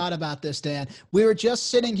 And I've thought about this, Dan. We were just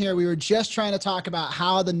sitting here. We were just trying to talk about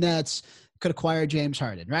how the Nets could acquire James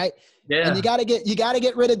Harden, right? Yeah. And you got to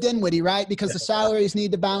get rid of Dinwiddie, right? Because the salaries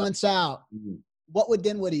need to balance out. Mm-hmm. What would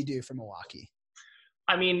Dinwiddie do for Milwaukee?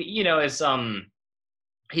 I mean,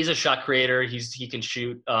 he's a shot creator. He can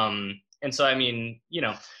shoot. And so, I mean,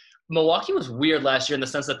 Milwaukee was weird last year in the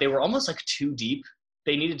sense that they were almost too deep.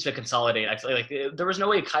 They needed to consolidate. I feel like there was no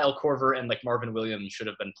way Kyle Korver and Marvin Williams should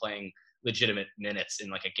have been playing legitimate minutes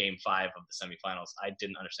in a game 5 of the semifinals. I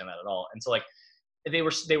didn't understand that at all. And so they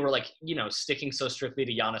were sticking so strictly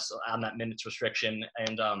to Giannis on that minutes restriction.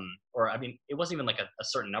 And, it wasn't even a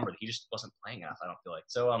certain number. He just wasn't playing enough, I don't feel like.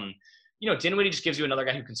 So, Dinwiddie just gives you another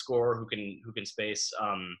guy who can score, who can space.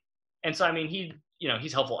 And so, I mean,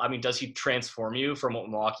 he's helpful. I mean, does he transform you from what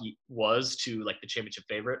Milwaukee was to the championship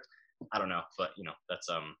favorite? I don't know, but that's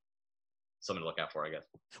something to look out for, I guess.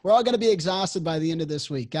 We're all going to be exhausted by the end of this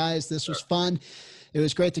week. Guys, this was fun. It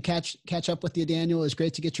was great to catch up with you, Daniel. It was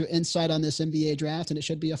great to get your insight on this NBA draft, and it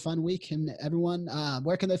should be a fun week. And everyone,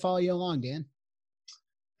 where can they follow you along, Dan?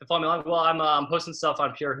 To follow me along, well, I'm posting stuff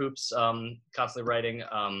on Pure Hoops, constantly writing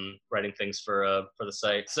things for the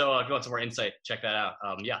site. So if you want some more insight, check that out.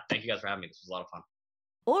 Thank you guys for having me. This was a lot of fun.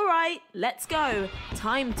 All right, let's go.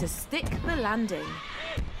 Time to stick the landing.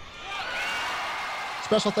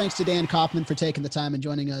 Special thanks to Dan Kaufman for taking the time and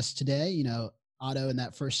joining us today. You know, Otto, in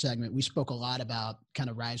that first segment, we spoke a lot about kind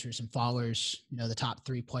of risers and fallers, you know, the top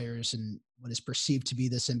 3 players and what is perceived to be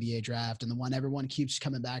this NBA draft. And the one everyone keeps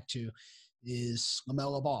coming back to is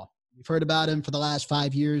LaMelo Ball. We've heard about him for the last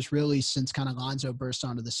 5 years, really since kind of Lonzo burst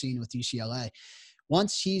onto the scene with UCLA.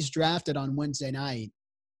 Once he's drafted on Wednesday night,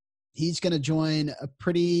 he's going to join a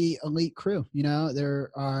pretty elite crew. You know, there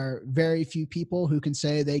are very few people who can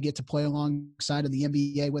say they get to play alongside of the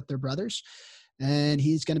NBA with their brothers. And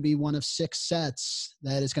he's going to be one of 6 sets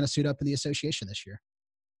that is going to suit up in the association this year.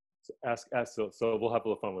 So we'll have a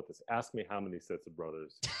little fun with this. Ask me how many sets of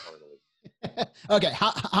brothers are in the league. Okay.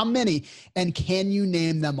 How many? And can you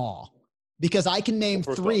name them all? Because I can name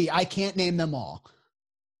 3. I can't name them all.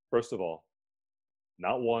 First of all,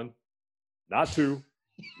 not 1, not 2,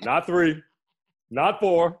 not 3, not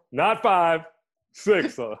 4, not 5,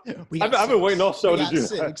 6. I've been waiting all show to do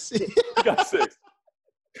that. We got 6.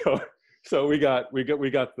 So we got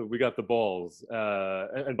the balls.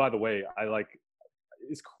 And by the way,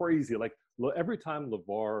 it's crazy. Like every time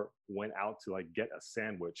LeVar went out to like get a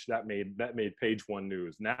sandwich, that made page 1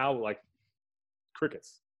 news. Now like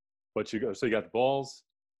crickets. But you got the balls,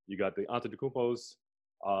 you got the Antetokounmpos,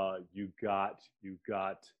 you got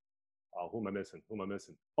who am I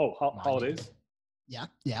missing? Oh, Holidays. Yeah.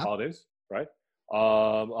 Holidays, right?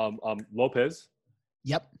 Lopez.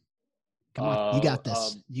 Yep. Come on, you got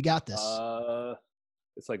this. You got this.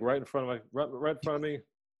 It's like right in front of me.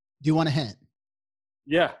 Do you want a hint?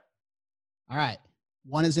 Yeah. All right.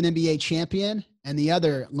 One is an NBA champion, and the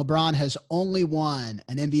other, LeBron has only won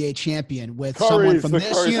an NBA champion with someone from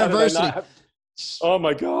this university. Oh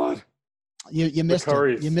my God. You missed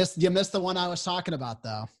it. You missed the one I was talking about,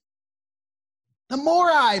 though. The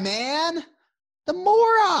Morai, man. The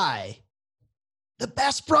Morai. The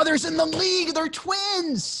best brothers in the league. They're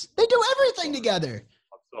twins. They do everything together.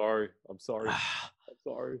 I'm sorry.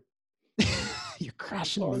 You're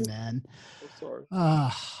crushing me, man. I'm sorry.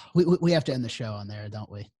 We have to end the show on there,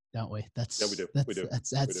 don't we? We do. That's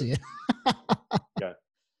it.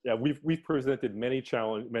 Yeah. We've presented many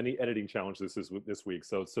editing challenges this week.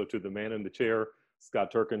 So to the man in the chair,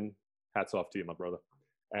 Scott Turkin, hats off to you, my brother,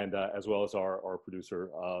 and as well as our producer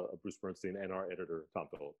Bruce Bernstein and our editor Tom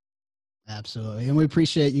Phillips. Absolutely. And we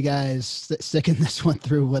appreciate you guys sticking this one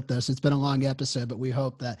through with us. It's been a long episode, but we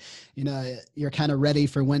hope that, you know, you're kind of ready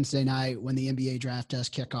for Wednesday night when the NBA draft does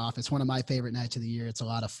kick off. It's one of my favorite nights of the year. It's a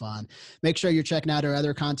lot of fun. Make sure you're checking out our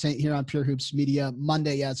other content here on Pure Hoops Media.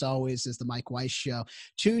 Monday, as always, is the Mike Weiss Show.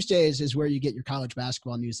 Tuesdays is where you get your college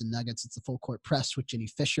basketball news and nuggets. It's the Full Court Press with Jenny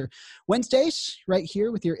Fisher. Wednesdays, right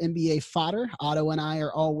here with your NBA fodder. Otto and I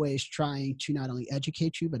are always trying to not only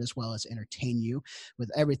educate you, but as well as entertain you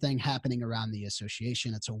with everything happening around the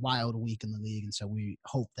association. It's a wild week in the league, and so we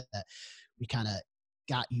hope that we kind of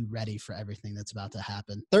got you ready for everything that's about to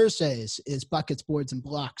happen. Thursdays is Buckets, Boards, and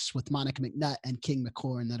Blocks with Monica McNutt and King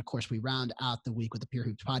McClure. And then, of course, we round out the week with the Pure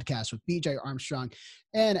Hoops podcast with BJ Armstrong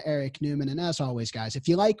and Eric Newman. And as always, guys, if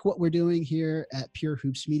you like what we're doing here at Pure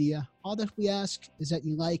Hoops Media, all that we ask is that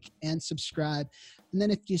you like and subscribe. And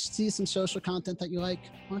then if you see some social content that you like,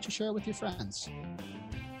 why don't you share it with your friends?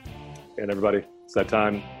 And everybody, it's that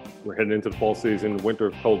time. We're heading into the fall season,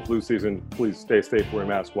 winter, cold, flu season. Please stay safe, wear a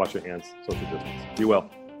mask, wash your hands, social distance. Be well.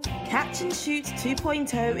 Catch and Shoot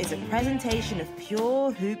 2.0 is a presentation of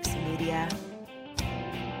Pure Hoops Media.